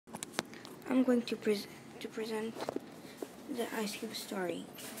I'm going to present the ice cube story,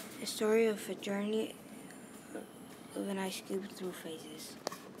 a story of a journey of an ice cube through phases.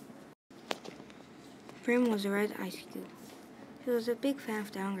 Prim was a red ice cube. She was a big fan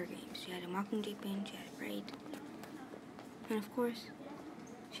of the Hunger Games. She had a Mockingjay pin, she had a braid, and of course,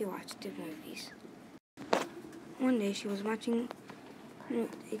 she watched the movies. One day she was watching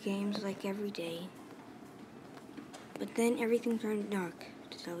the games like every day, but then everything turned dark.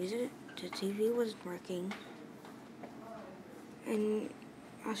 The TV wasn't working, and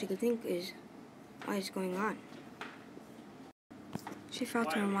all she could think is, what is going on? She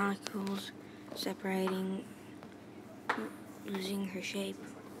felt her molecules separating, losing her shape.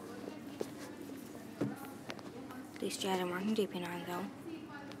 At least she had a Mockingjay pin on, though.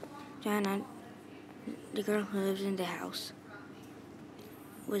 Joanna, the girl who lives in the house,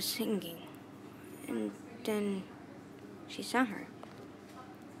 was singing, and then she saw her.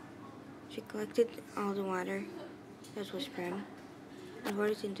 She collected all the water that was Prim and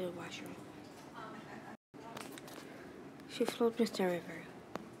poured it into the washroom. She floated with the river,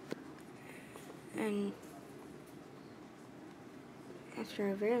 and after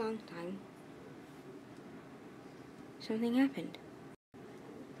a very long time, something happened.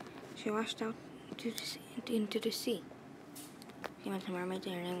 She washed out into the sea. She met a mermaid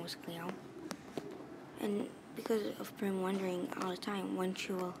and her name was Cleo. And because of Prim wondering all the time when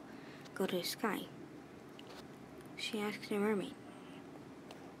she will go to the sky, she asked the mermaid.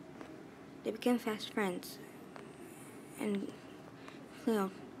 They became fast friends, and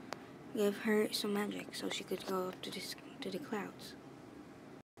Cleo gave her some magic so she could go up to the clouds.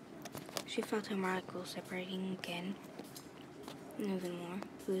 She felt her molecules separating again, and even more,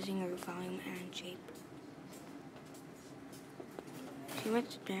 losing her volume and shape.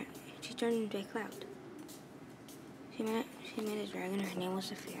 She turned into a cloud. She met a dragon. Her name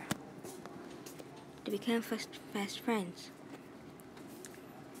was Saphira. They became fast friends,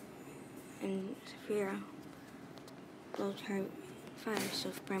 and Saphira glowed her fire so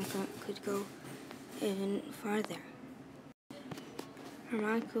Prim could go even farther. Her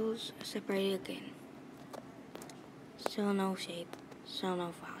molecules separated again. Still no shape, still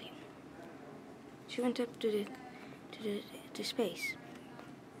no volume. She went up to space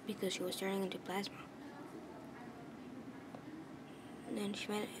because she was turning into plasma. Then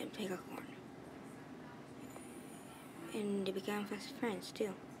she met a pegacorn, and they became fast friends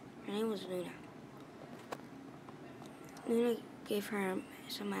too. Her name was Luna. Luna gave her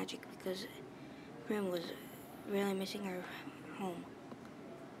some magic because Prim was really missing her home.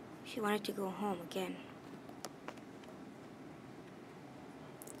 She wanted to go home again.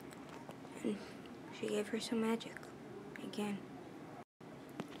 And she gave her some magic again.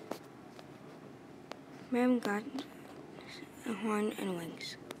 Prim got a horn and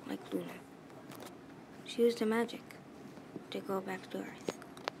wings, like Luna. She used the magic to go back to Earth.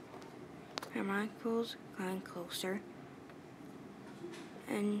 Her molecules got closer,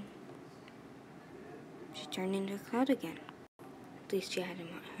 and she turned into a cloud again. At least she had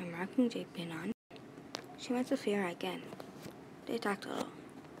her Mockingjay pin on. She met Saphira again. They talked a little,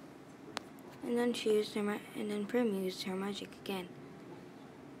 and then Prim used her magic again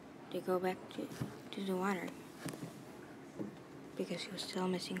to go back to the water because she was still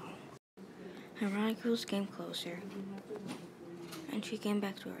missing home. Her molecules came closer, and she came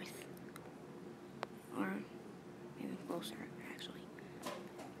back to Earth, or even closer, actually.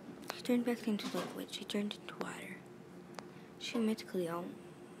 She turned back into liquid. She turned into water. She met Cleo,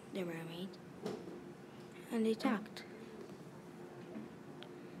 the mermaid, and they talked.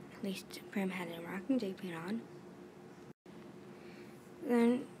 At least Prim had a Mockingjay pin on.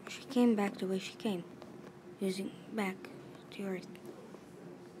 Then she came back the way she came, using back to Earth.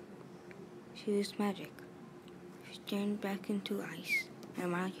 She used magic. She turned back into ice, her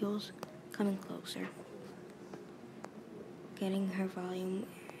molecules coming closer, getting her volume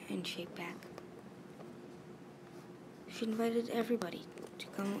and shape back. She invited everybody to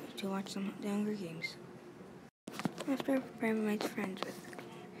come to watch the Hunger Games. After Prim made friends with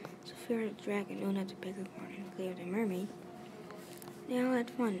Saphira the dragon, Luna the pegacorn, and Cleo the mermaid, they all had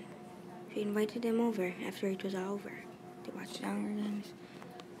fun. She invited them over after it was all over. They watched the Hunger Games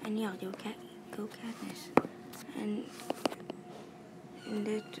and yelled, "Go Katniss!" And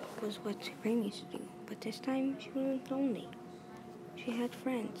that was what Prim used to do. But this time she wasn't lonely. She had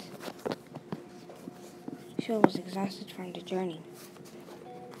friends. She was exhausted from the journey,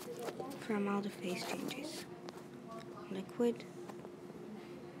 from all the phase changes. Liquid,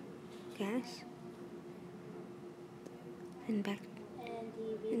 gas, and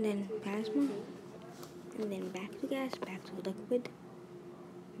then plasma, and then back to gas, back to liquid,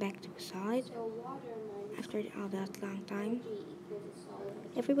 back to a solid. After all that long time,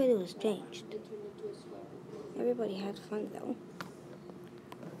 everybody was changed. Everybody had fun though.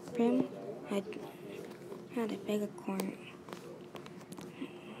 Prim had a big horn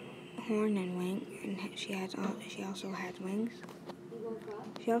and wing, and she also had wings.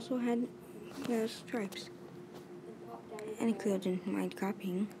 She also had stripes, and Cleo didn't mind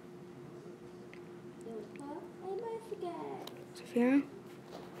copying. Sophia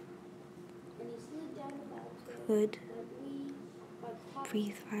could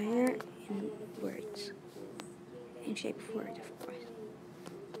breathe fire in words, in shape of words, of course.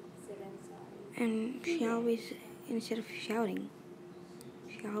 And she always, instead of shouting,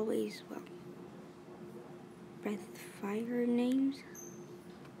 she always, breathed fire names.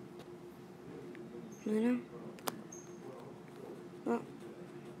 Luna? Well,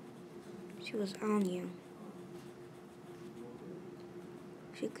 she was all new.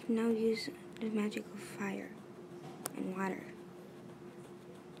 She could now use the magic of fire and water.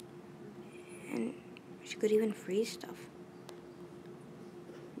 And she could even freeze stuff,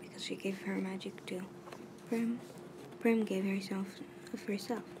 because she gave her magic to Prim. Prim gave herself of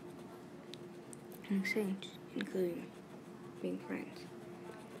herself in exchange, including being friends.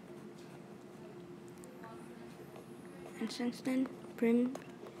 And since then, Prim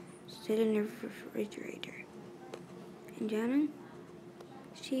stayed in the refrigerator. And Jana,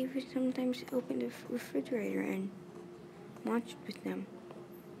 she would sometimes open the refrigerator and watched with them.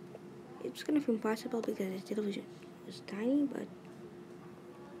 It was kind of impossible because the television was tiny, but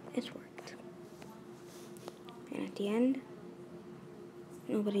it worked. And at the end,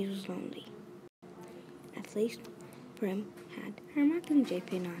 nobody was lonely. At least Prim had her Mockingjay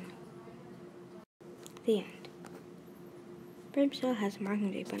pin on. The end. Prim still has a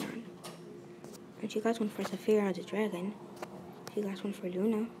Mockingjay pin on. And she got one for Saphira the dragon. She got one for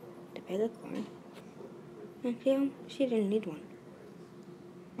Luna, the pegacorn. And Cleo, she didn't need one.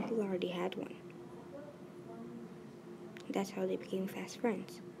 She already had one. That's how they became fast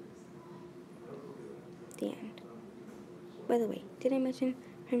friends. The end. By the way, did I mention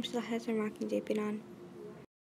Prim still has her Mockingjay pin on?